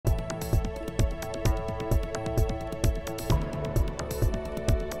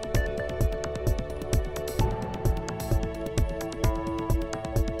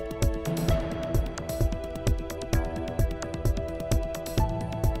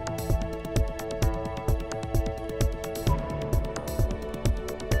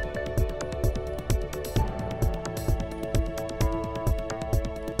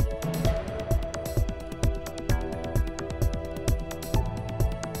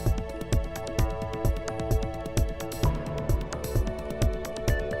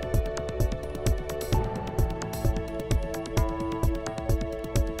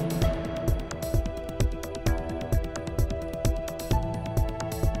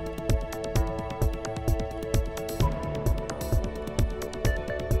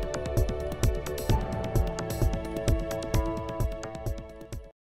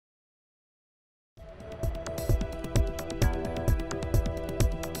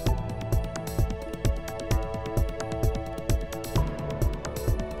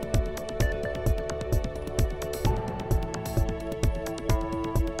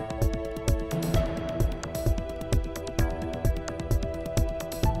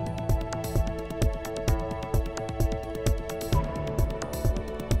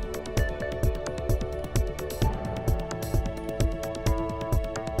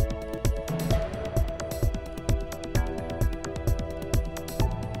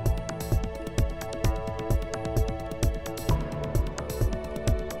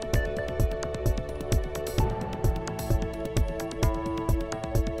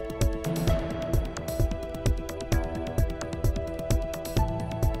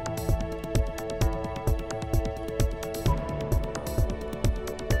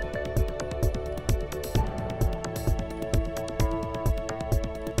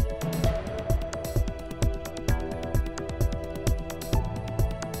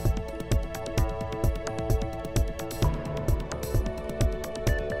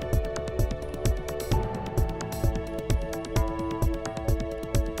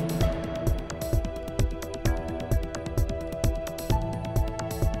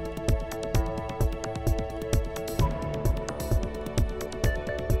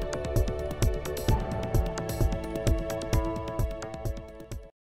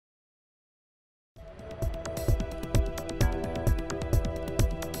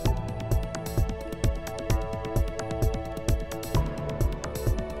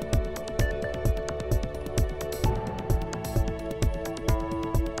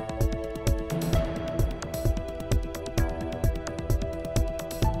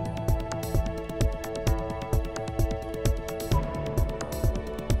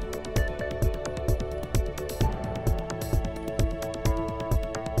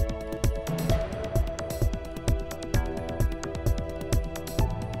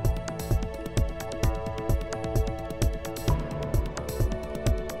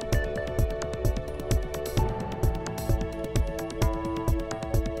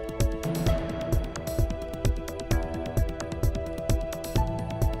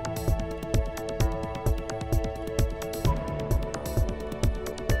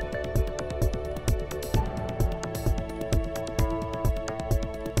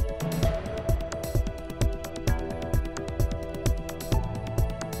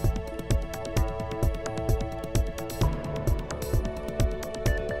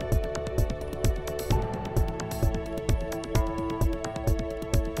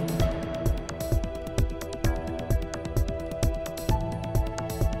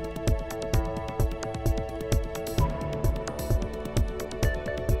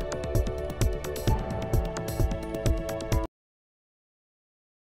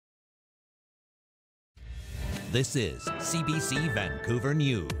This is CBC Vancouver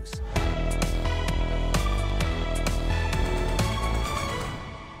News.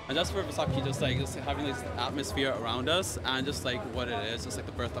 And just for Vaisakhi, just having this atmosphere around us and just like what it is, just like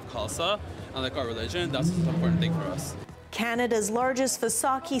the birth of Khalsa and like our religion, that's the important thing for us. Canada's largest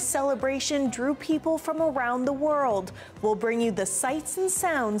Vaisakhi celebration drew people from around the world. We'll bring you the sights and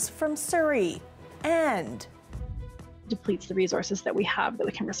sounds from Surrey and depletes the resources that we have that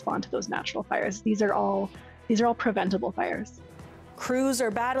we can respond to those natural fires. These are all preventable fires. Crews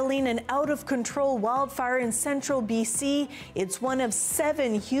are battling an out-of-control wildfire in central BC. It's one of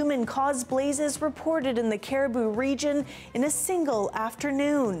 7 human-caused blazes reported in the Cariboo region in a single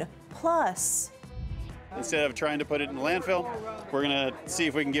afternoon. Plus, instead of trying to put it in the landfill, we're going to see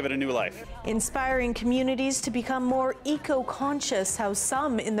if we can give it a new life. Inspiring communities to become more eco-conscious, how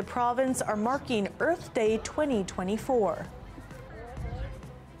some in the province are marking Earth Day 2024.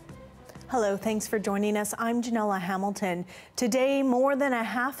 Hello, thanks for joining us. I'm Janella Hamilton. Today, more than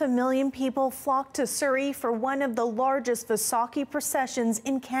 500,000 people flocked to Surrey for one of the largest Vaisakhi processions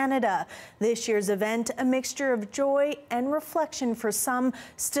in Canada. This year's event, a mixture of joy and reflection for some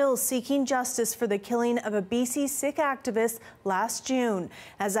still seeking justice for the killing of a BC Sikh activist last June.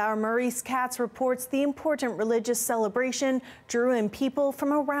 As our Maurice Katz reports, the important religious celebration drew in people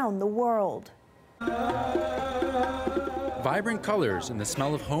from around the world. Vibrant colors and the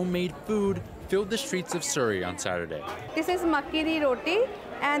smell of homemade food filled the streets of Surrey on Saturday. This is makki di roti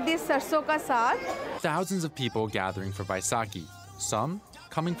and this sarson ka saag. Thousands of people gathering for Vaisakhi, some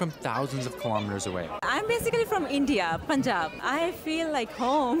coming from thousands of kilometers away. I'm basically from India, Punjab. I feel like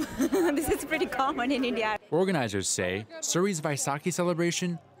home. This is pretty common in India. Organizers say Surrey's Vaisakhi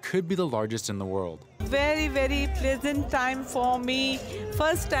celebration could be the largest in the world. Very, very pleasant time for me.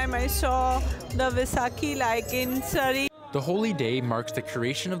 First time I saw the Vaisakhi like in Surrey. The holy day marks the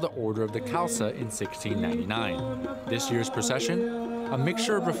creation of the Order of the Khalsa in 1699. This year's procession, a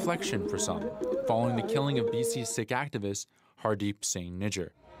mixture of reflection for some, following the killing of BC Sikh activist Hardeep Singh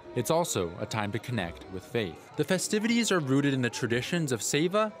Nijjar. It's also a time to connect with faith. The festivities are rooted in the traditions of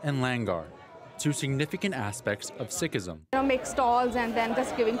Seva and Langar, 2 significant aspects of Sikhism. Make stalls and then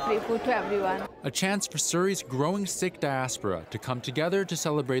just giving free food to everyone. A chance for Surrey's growing Sikh diaspora to come together to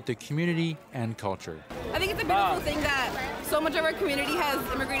celebrate the community and culture. I think it's a beautiful thing that so much of our community has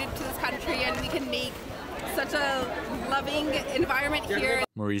immigrated to this country and we can make such a loving environment here.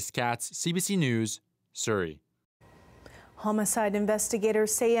 Maurice Katz, CBC News, Surrey. Homicide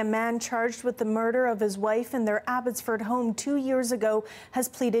investigators say a man charged with the murder of his wife in their Abbotsford home 2 years ago has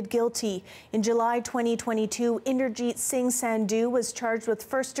pleaded guilty. In July 2022, Inderjeet Singh Sandhu was charged with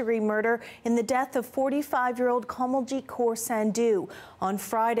first-degree murder in the death of 45-year-old Kamaljeet Kaur Sandhu. On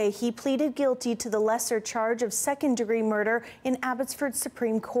Friday, he pleaded guilty to the lesser charge of second-degree murder in Abbotsford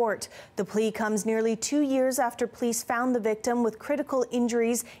Supreme Court. The plea comes nearly 2 years after police found the victim with critical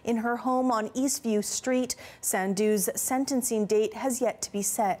injuries in her home on Eastview Street. Sandhu's sentencing date has yet to be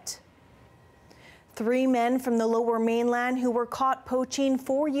set. 3 men from the Lower Mainland who were caught poaching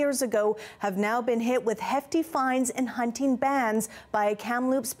 4 years ago have now been hit with hefty fines and hunting bans by a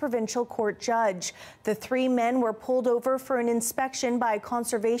Kamloops provincial court judge. The 3 men were pulled over for an inspection by a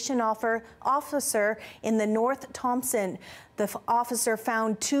conservation officer in the North Thompson. The officer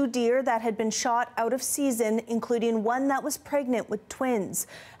found 2 deer that had been shot out of season, including one that was pregnant with twins,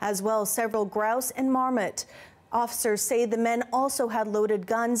 as well as several grouse and marmot. Officers say the men also had loaded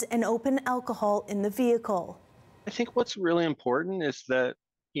guns and open alcohol in the vehicle. I think what's really important is that,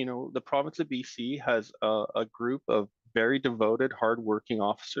 the province of BC has a group of very devoted, hardworking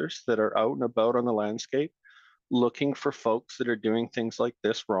officers that are out and about on the landscape looking for folks that are doing things like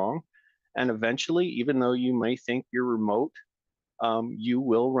this wrong. And eventually, even though you may think you're remote, you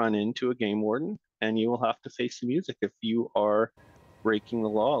will run into a game warden and you will have to face the music if you are breaking the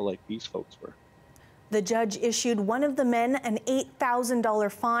law like these folks were. The judge issued one of the men an $8,000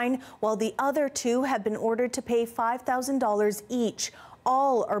 fine, while the other 2 have been ordered to pay $5,000 each.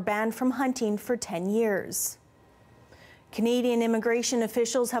 All are banned from hunting for 10 years. Canadian immigration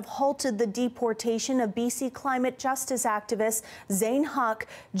officials have halted the deportation of BC climate justice activist Zain Haq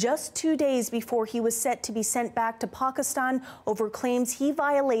just 2 days before he was set to be sent back to Pakistan over claims he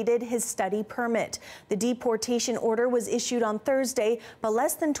violated his study permit. The deportation order was issued on Thursday, but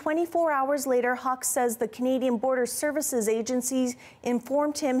less than 24 hours later, Haq says the Canadian Border Services Agency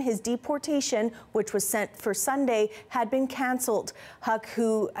informed him his deportation, which was set for Sunday, had been cancelled. Haq,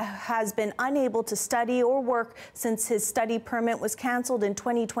 who has been unable to study or work since his study study permit was canceled in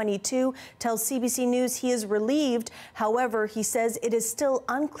 2022, tells CBC News he is relieved. However, he says it is still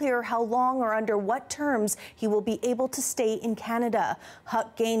unclear how long or under what terms he will be able to stay in Canada.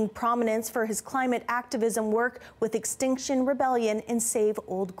 Huck gained prominence for his climate activism work with Extinction Rebellion and Save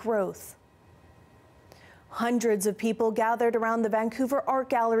Old Growth. Hundreds of people gathered around the Vancouver Art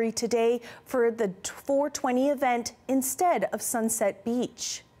Gallery today for the 420 event instead of Sunset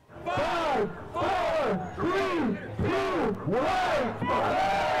Beach. 5, 4, 3, 2, 1.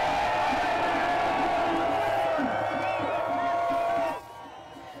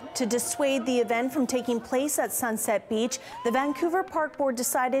 To dissuade the event from taking place at Sunset Beach, the Vancouver Park Board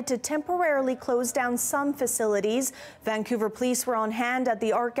decided to temporarily close down some facilities. Vancouver police were on hand at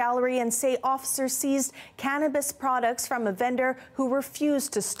the art gallery and say officers seized cannabis products from a vendor who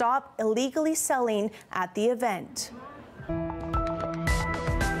refused to stop illegally selling at the event.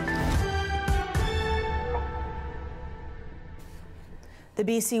 The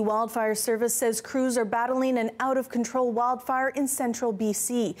BC Wildfire Service says crews are battling an out-of-control wildfire in central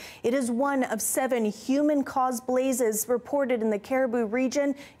BC. It is one of 7 human-caused blazes reported in the Cariboo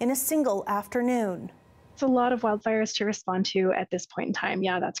region in a single afternoon. It's a lot of wildfires to respond to at this point in time.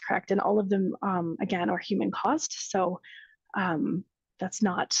 Yeah, that's correct. And all of them, again, are human-caused. So that's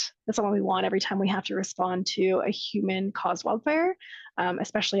not what we want every time we have to respond to a human-caused wildfire,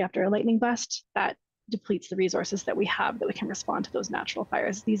 especially after a lightning bust. That depletes the resources that we have that we can respond to those natural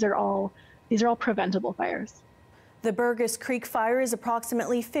fires. These are all preventable fires. The Burgess Creek fire is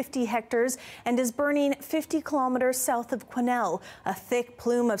approximately 50 hectares and is burning 50 kilometers south of Quesnel. A thick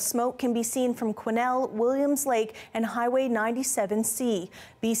plume of smoke can be seen from Quesnel, Williams Lake, and Highway 97C.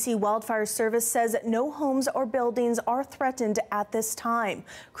 BC Wildfire Service says no homes or buildings are threatened at this time.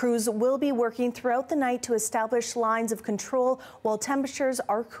 Crews will be working throughout the night to establish lines of control while temperatures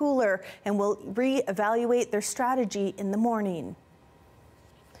are cooler and will re-evaluate their strategy in the morning.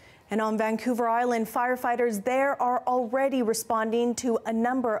 And on Vancouver Island, firefighters there are already responding to a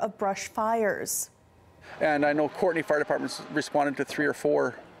number of brush fires. And I know Courtney Fire Department's responded to 3 or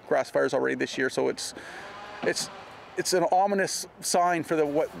 4 grass fires already this year, so it's an ominous sign for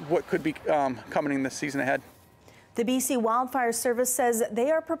what could be coming in this season ahead. The BC Wildfire Service says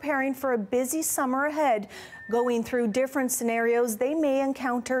they are preparing for a busy summer ahead, going through different scenarios they may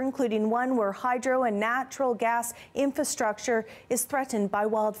encounter, including one where hydro and natural gas infrastructure is threatened by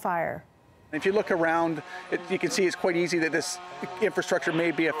wildfire. If you look around, you can see it's quite easy that this infrastructure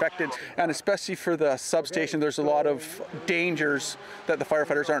may be affected, and especially for the substation, there's a lot of dangers that the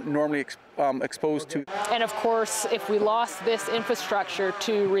firefighters aren't normally exposed to. And of course, if we lost this infrastructure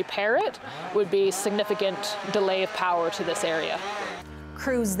to repair it, would be significant delay of power to this area.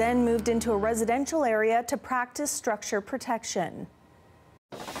 Crews then moved into a residential area to practice structure protection.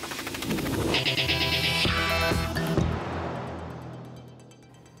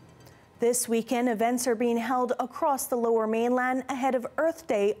 This weekend, events are being held across the Lower Mainland ahead of Earth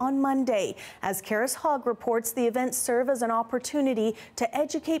Day on Monday. As Karis Hogg reports, the events serve as an opportunity to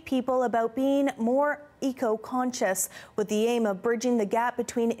educate people about being more eco-conscious, with the aim of bridging the gap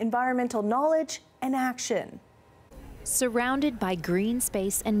between environmental knowledge and action. Surrounded by green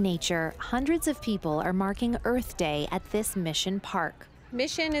space and nature, hundreds of people are marking Earth Day at this Mission Park.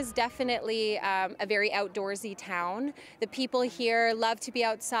 Mission is definitely a very outdoorsy town. The people here love to be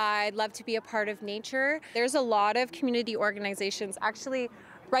outside, love to be a part of nature. There's a lot of community organizations. Actually,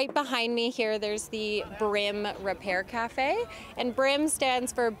 right behind me here, there's the BRIM Repair Cafe. And BRIM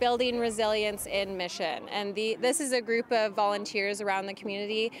stands for Building Resilience in Mission. And this is a group of volunteers around the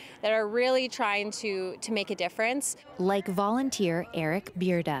community that are really trying to make a difference. Like volunteer Eric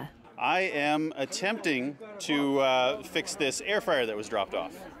Bearda. I am attempting to fix this air fryer that was dropped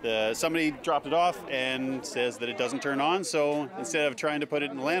off. Somebody dropped it off and says that it doesn't turn on, so instead of trying to put it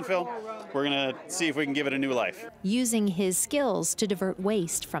in the landfill, we're going to see if we can give it a new life. Using his skills to divert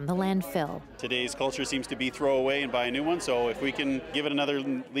waste from the landfill. Today's culture seems to be throw away and buy a new one, so if we can give it another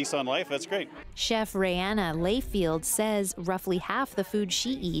lease on life, that's great. Chef Rayanna Layfield says roughly half the food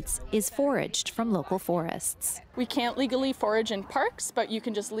she eats is foraged from local forests. We can't legally forage in parks, but you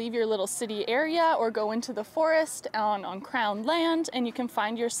can just leave your little city area or go into the forest on Crown land, and you can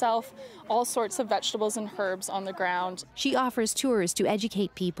find yourself all sorts of vegetables and herbs on the ground. She offers tours to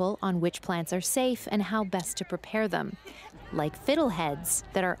educate people on which plants are safe and how best to prepare them, like fiddleheads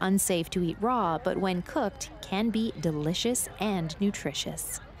that are unsafe to eat raw, but when cooked can be delicious and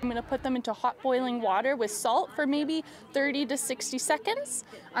nutritious. I'm going to put them into hot boiling water with salt for maybe 30 to 60 seconds.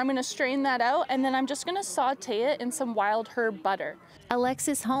 I'm going to strain that out, and then I'm just going to saute it in some wild herb butter.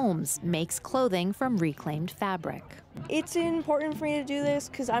 Alexis Holmes makes clothing from reclaimed fabric. It's important for me to do this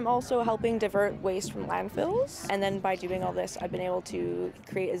because I'm also helping divert waste from landfills. And then by doing all this, I've been able to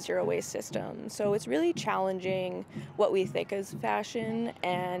create a zero waste system. So it's really challenging what we think is fashion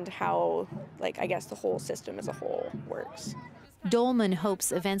and how, I guess the whole system as a whole works. Dolman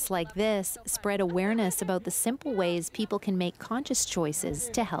hopes events like this spread awareness about the simple ways people can make conscious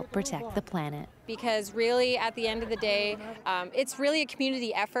choices to help protect the planet. Because really, at the end of the day, it's really a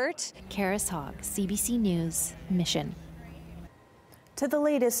community effort. Karis Hogg, CBC News, Mission. To the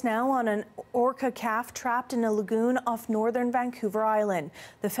latest now on an orca calf trapped in a lagoon off northern Vancouver Island.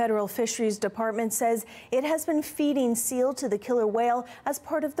 The Federal Fisheries Department says it has been feeding seal to the killer whale as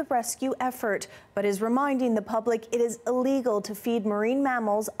part of the rescue effort, but is reminding the public it is illegal to feed marine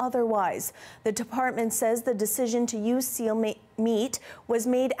mammals otherwise. The department says the decision to use seal meat was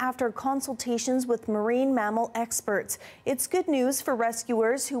made after consultations with marine mammal experts. It's good news for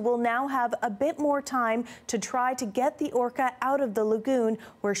rescuers who will now have a bit more time to try to get the orca out of the lagoon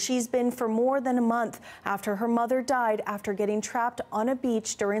where she's been for more than a month after her mother died after getting trapped on a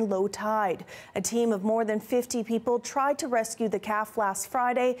beach during low tide. A team of more than 50 people tried to rescue the calf last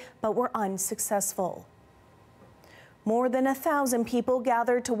Friday but were unsuccessful. More than 1,000 people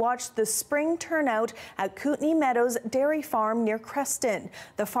gathered to watch the spring turnout at Kootenay Meadows Dairy Farm near Creston.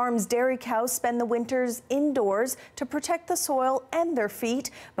 The farm's dairy cows spend the winters indoors to protect the soil and their feet,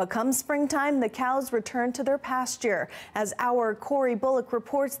 but come springtime, the cows return to their pasture. As our Corey Bullock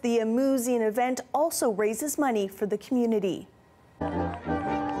reports, the amusing event also raises money for the community.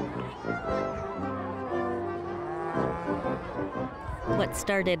 What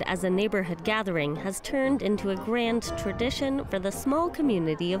started as a neighborhood gathering has turned into a grand tradition for the small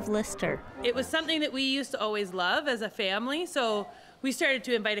community of Lister. It was something that we used to always love as a family, so we started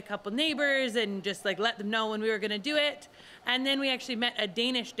to invite a couple neighbors and just let them know when we were going to do it. And then we actually met a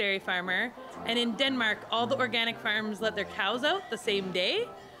Danish dairy farmer, and in Denmark all the organic farms let their cows out the same day.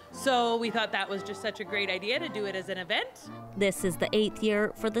 So we thought that was just such a great idea to do it as an event. This is the 8th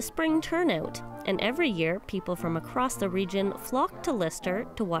year for the spring turnout, and every year people from across the region flock to Lister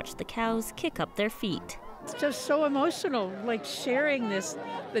to watch the cows kick up their feet. It's just so emotional, sharing this.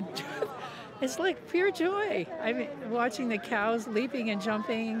 It's pure joy. I mean, watching the cows leaping and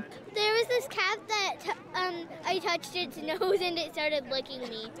jumping. There was this calf that I touched its nose and it started licking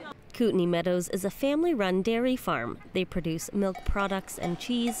me. Kootenay Meadows is a family-run dairy farm. They produce milk products and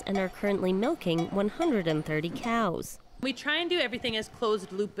cheese and are currently milking 130 cows. We try and do everything as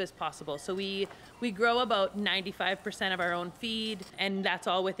closed loop as possible. So we grow about 95% of our own feed, and that's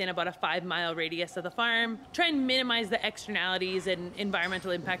all within about a 5-mile radius of the farm. Try and minimize the externalities and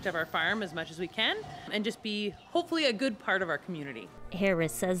environmental impact of our farm as much as we can, and just be hopefully a good part of our community.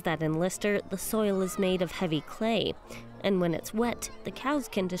 Harris says that in Lister, the soil is made of heavy clay, and when it's wet, the cows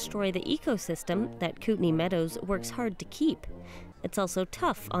can destroy the ecosystem that Kootenay Meadows works hard to keep. It's also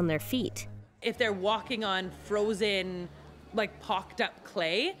tough on their feet. If they're walking on frozen, pocked up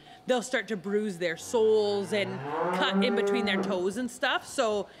clay, they'll start to bruise their soles and cut in between their toes and stuff.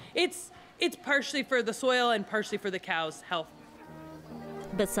 So it's partially for the soil and partially for the cows' health.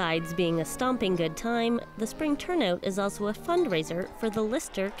 Besides being a stomping good time, the spring turnout is also a fundraiser for the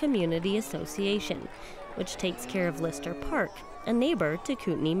Lister Community Association, which takes care of Lister Park, a neighbor to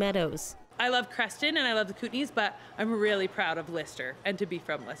Kootenay Meadows. I love Creston and I love the Kootenays, but I'm really proud of Lister and to be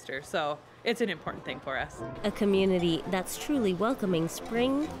from Lister, so it's an important thing for us. A community that's truly welcoming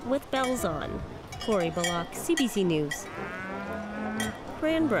spring with bells on. Corey Bullock, CBC News.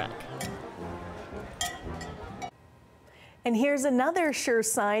 Cranbrook. And here's another sure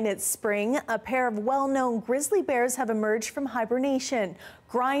sign it's spring. A pair of well-known grizzly bears have emerged from hibernation.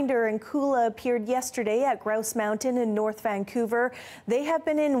 Grinder and Kula appeared yesterday at Grouse Mountain in North Vancouver. They have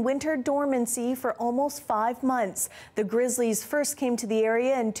been in winter dormancy for almost 5 months. The grizzlies first came to the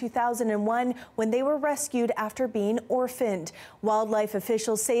area in 2001 when they were rescued after being orphaned. Wildlife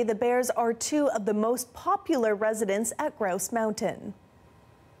officials say the bears are 2 of the most popular residents at Grouse Mountain.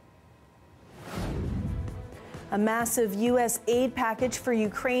 A massive U.S. aid package for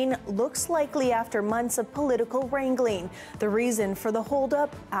Ukraine looks likely after months of political wrangling. The reason for the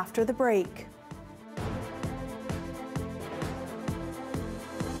holdup after the break.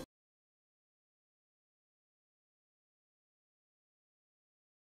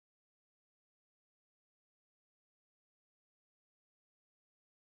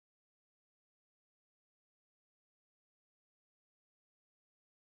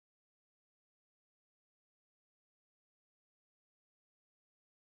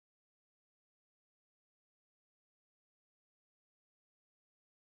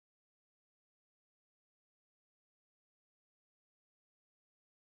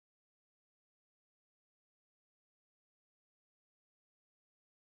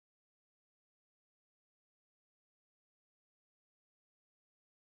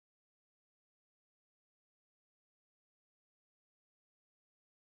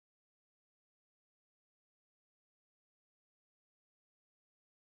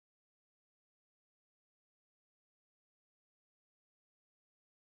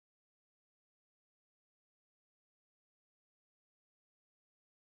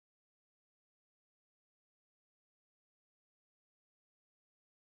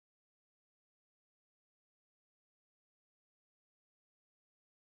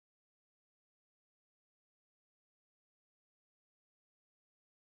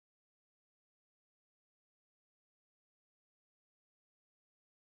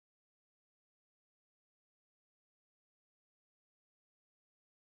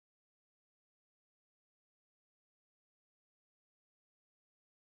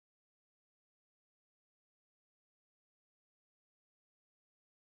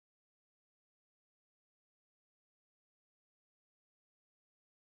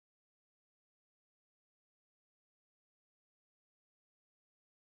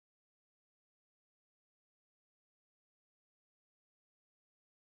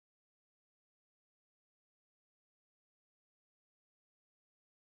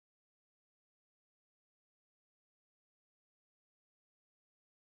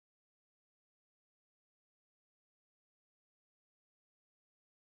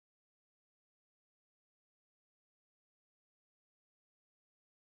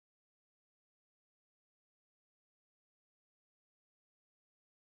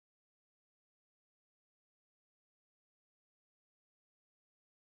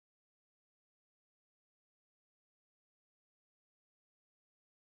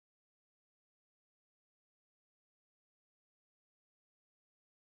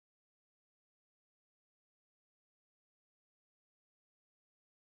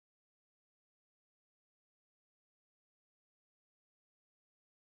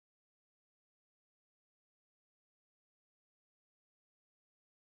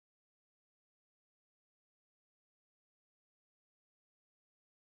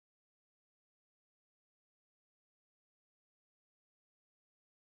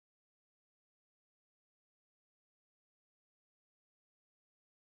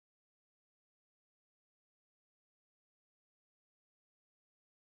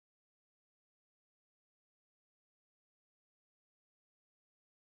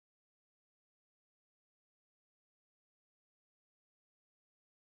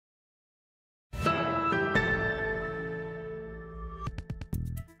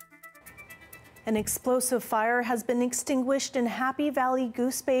 An explosive fire has been extinguished in Happy Valley,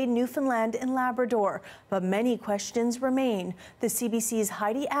 Goose Bay, Newfoundland and Labrador, but many questions remain. The CBC's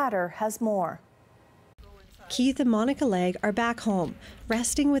Heidi Adder has more. Keith and Monica Legg are back home,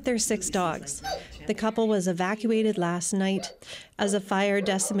 resting with their 6 dogs. The couple was evacuated last night as a fire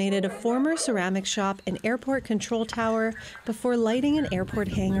decimated a former ceramic shop and airport control tower before lighting an airport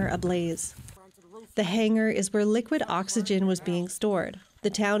hangar ablaze. The hangar is where liquid oxygen was being stored. The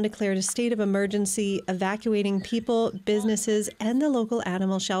town declared a state of emergency, evacuating people, businesses, and the local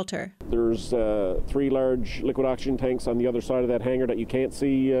animal shelter. There's 3 large liquid oxygen tanks on the other side of that hangar that you can't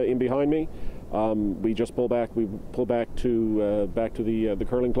see in behind me. We just pulled back. We pulled back to the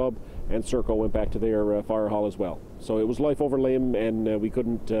curling club, and Serco went back to their fire hall as well. So it was life over limb, and we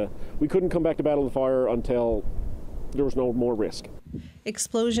couldn't come back to battle the fire until there was no more risk.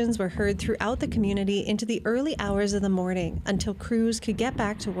 Explosions were heard throughout the community into the early hours of the morning until crews could get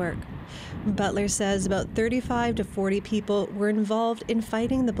back to work. Butler says about 35 to 40 people were involved in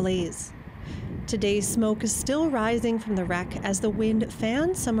fighting the blaze. Today's smoke is still rising from the wreck as the wind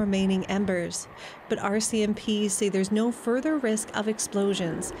fans some remaining embers. But RCMP say there's no further risk of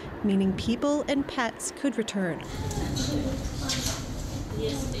explosions, meaning people and pets could return.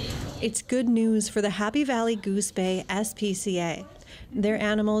 It's good news for the Happy Valley Goose Bay SPCA. Their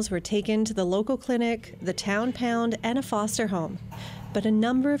animals were taken to the local clinic, the town pound, and a foster home. But a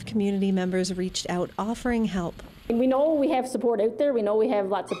number of community members reached out offering help. We know we have support out there. We know we have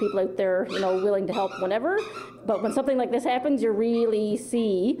lots of people out there, willing to help whenever. But when something like this happens, you really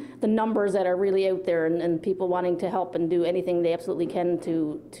see the numbers that are really out there and people wanting to help and do anything they absolutely can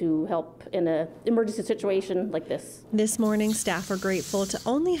to help in an emergency situation like this. This morning, staff are grateful to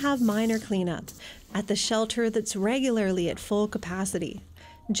only have minor cleanup at the shelter that's regularly at full capacity.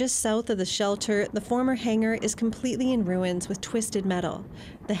 Just south of the shelter, the former hangar is completely in ruins with twisted metal.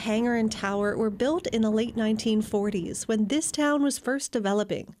 The hangar and tower were built in the late 1940s when this town was first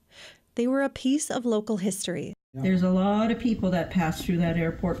developing. They were a piece of local history. There's a lot of people that passed through that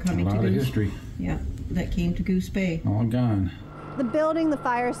airport coming to Goose. A lot of history. Yeah, that came to Goose Bay. All gone. The building the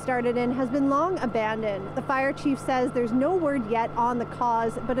fire started in has been long abandoned. The fire chief says there's no word yet on the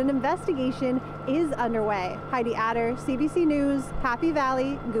cause, but an investigation is underway. Heidi Adder, CBC News, Happy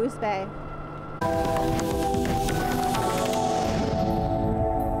Valley, Goose Bay.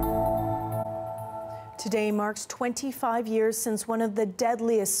 Today marks 25 years since one of the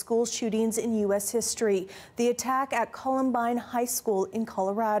deadliest school shootings in U.S. history, the attack at Columbine High School in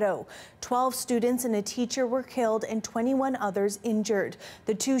Colorado. 12 students and a teacher were killed and 21 others injured.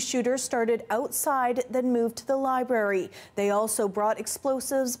 The 2 shooters started outside, then moved to the library. They also brought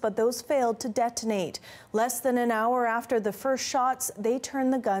explosives, but those failed to detonate. Less than an hour after the first shots, they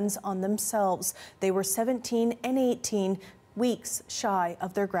turned the guns on themselves. They were 17 and 18, weeks shy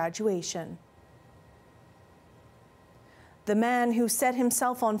of their graduation. The man who set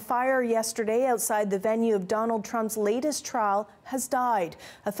himself on fire yesterday outside the venue of Donald Trump's latest trial has died.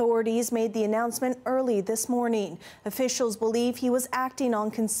 Authorities made the announcement early this morning. Officials believe he was acting on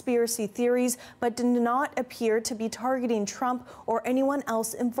conspiracy theories, but did not appear to be targeting Trump or anyone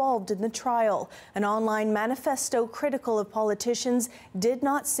else involved in the trial. An online manifesto critical of politicians did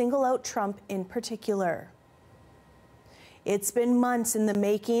not single out Trump in particular. It's been months in the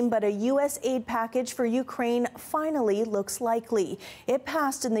making, but a U.S. aid package for Ukraine finally looks likely. It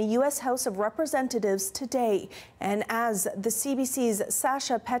passed in the U.S. House of Representatives today. And as the CBC's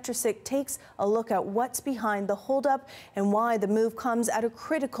Sasha Petrusik takes a look at what's behind the holdup and why the move comes at a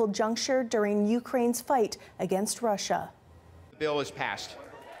critical juncture during Ukraine's fight against Russia. The bill is passed.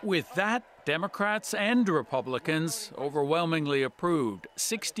 With that, Democrats and Republicans overwhelmingly approved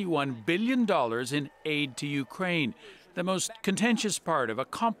 $61 billion in aid to Ukraine, the most contentious part of a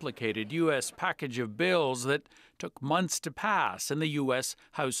complicated U.S. package of bills that took months to pass in the U.S.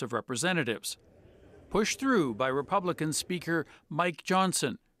 House of Representatives. Pushed through by Republican Speaker Mike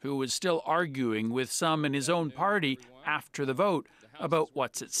Johnson, who was still arguing with some in his own party after the vote about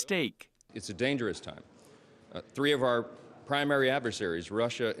what's at stake. It's a dangerous time. 3 of our primary adversaries,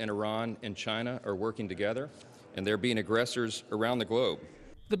 Russia and Iran and China, are working together, and they're being aggressors around the globe.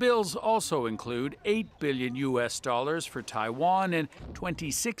 The bills also include $8 billion for Taiwan and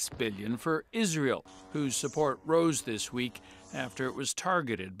 $26 billion for Israel, whose support rose this week after it was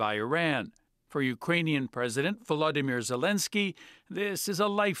targeted by Iran. For Ukrainian President Volodymyr Zelensky, this is a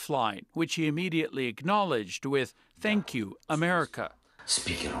lifeline, which he immediately acknowledged with "Thank you, America."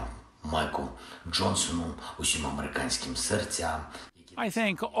 Спікеру Майку Джонсону, усім американським серцям. I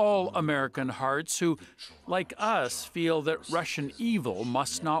thank all American hearts who, like us, feel that Russian evil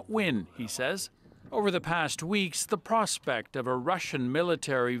must not win, he says. Over the past weeks, the prospect of a Russian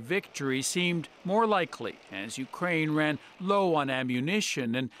military victory seemed more likely as Ukraine ran low on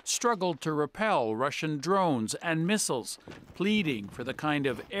ammunition and struggled to repel Russian drones and missiles, pleading for the kind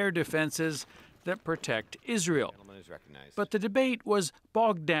of air defenses that protect Israel. But the debate was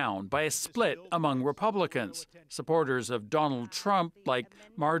bogged down by a split among Republicans, supporters of Donald Trump, like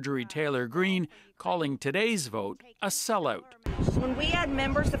Marjorie Taylor Greene, calling today's vote a sellout. When we had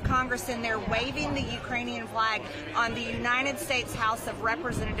members of Congress in there waving the Ukrainian flag on the United States House of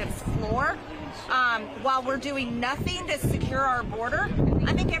Representatives floor, while we're doing nothing to secure our border,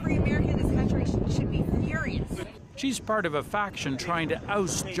 I think every American in this country should be furious. She's part of a faction trying to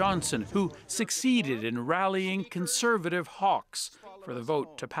oust Johnson, who succeeded in rallying conservative hawks for the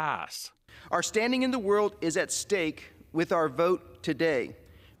vote to pass. Our standing in the world is at stake with our vote today.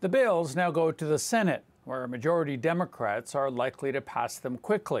 The bills now go to the Senate, where majority Democrats are likely to pass them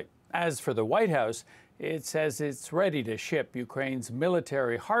quickly. As for the White House, it says it's ready to ship Ukraine's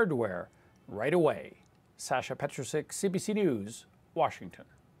military hardware right away. Sasha Petrusik, CBC News, Washington.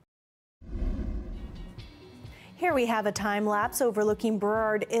 Here we have a time lapse overlooking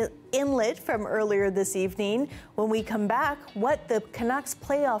Burrard Inlet from earlier this evening. When we come back, what the Canucks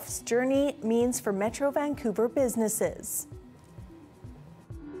playoffs journey means for Metro Vancouver businesses.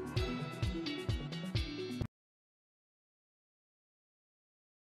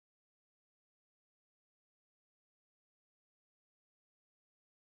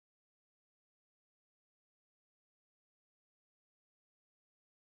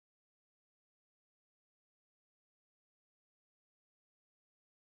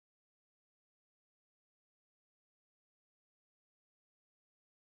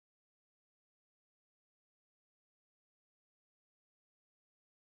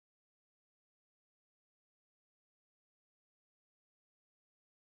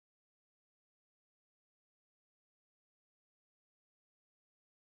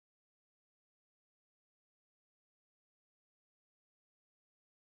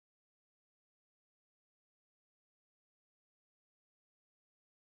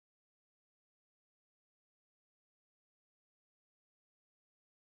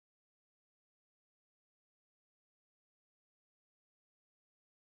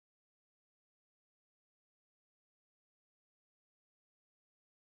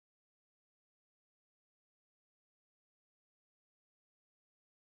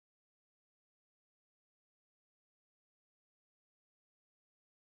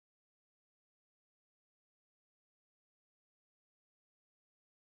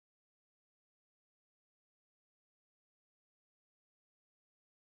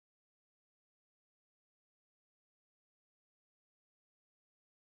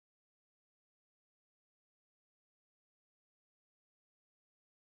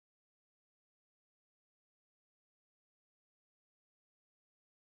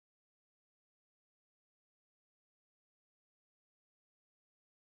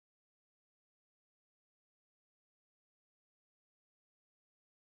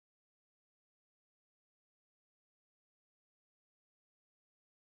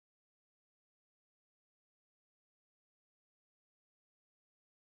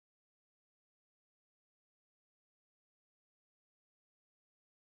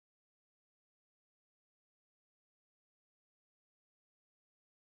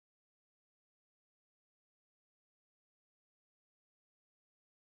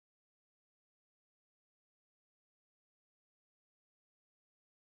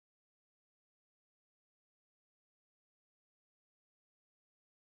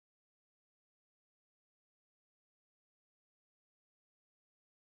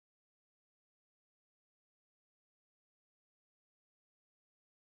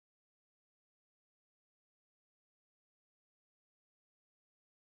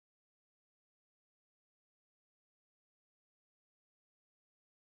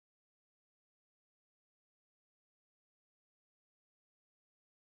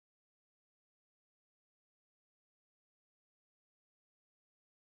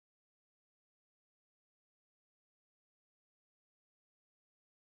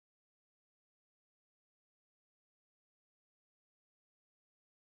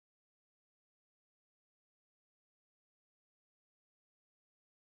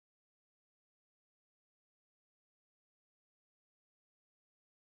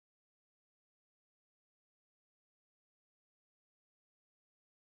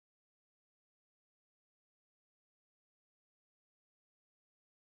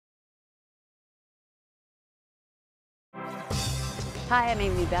 Hi, I'm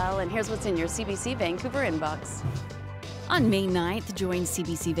Amy Bell, and here's what's in your CBC Vancouver inbox. On May 9th, join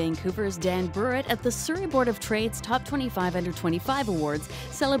CBC Vancouver's Dan Burrett at the Surrey Board of Trade's Top 25 Under 25 Awards,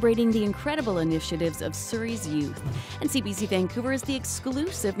 celebrating the incredible initiatives of Surrey's youth. And CBC Vancouver is the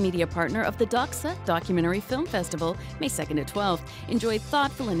exclusive media partner of the Doxa Documentary Film Festival, May 2nd to 12th. Enjoy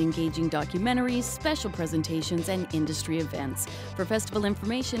thoughtful and engaging documentaries, special presentations, and industry events. For festival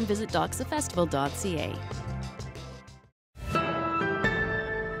information, visit doxafestival.ca.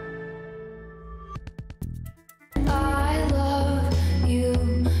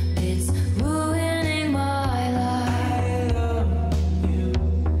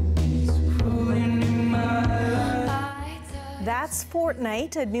 That's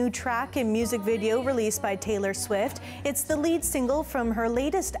Fortnight, a new track and music video released by Taylor Swift. It's the lead single from her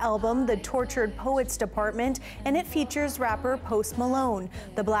latest album, The Tortured Poets Department, and it features rapper Post Malone.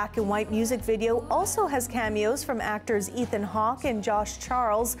 The black and white music video also has cameos from actors Ethan Hawke and Josh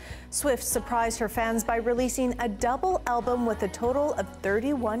Charles. Swift surprised her fans by releasing a double album with a total of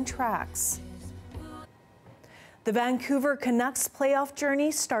 31 tracks. The Vancouver Canucks playoff journey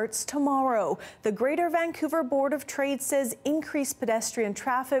starts tomorrow. The Greater Vancouver Board of Trade says increased pedestrian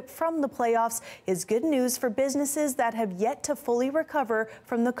traffic from the playoffs is good news for businesses that have yet to fully recover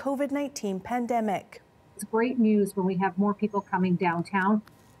from the COVID-19 pandemic. It's great news when we have more people coming downtown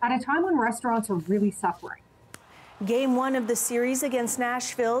at a time when restaurants are really suffering. Game 1 of the series against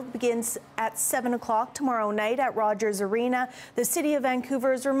Nashville begins at 7 o'clock tomorrow night at Rogers Arena. The City of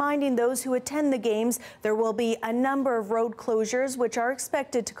Vancouver is reminding those who attend the games there will be a number of road closures which are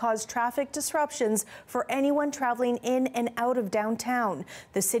expected to cause traffic disruptions for anyone traveling in and out of downtown.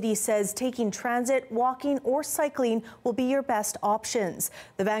 The city says taking transit, walking, or cycling will be your best options.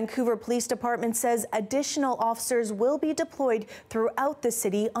 The Vancouver Police Department says additional officers will be deployed throughout the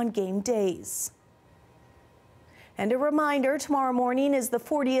city on game days. And a reminder, tomorrow morning is the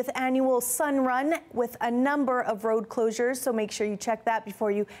 40th annual Sun Run with a number of road closures, so make sure you check that before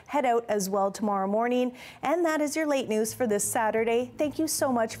you head out as well tomorrow morning. And that is your late news for this Saturday. Thank you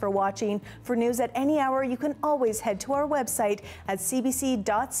so much for watching. For news at any hour, you can always head to our website at cbc.ca/bc.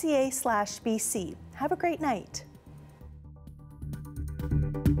 Have a great night.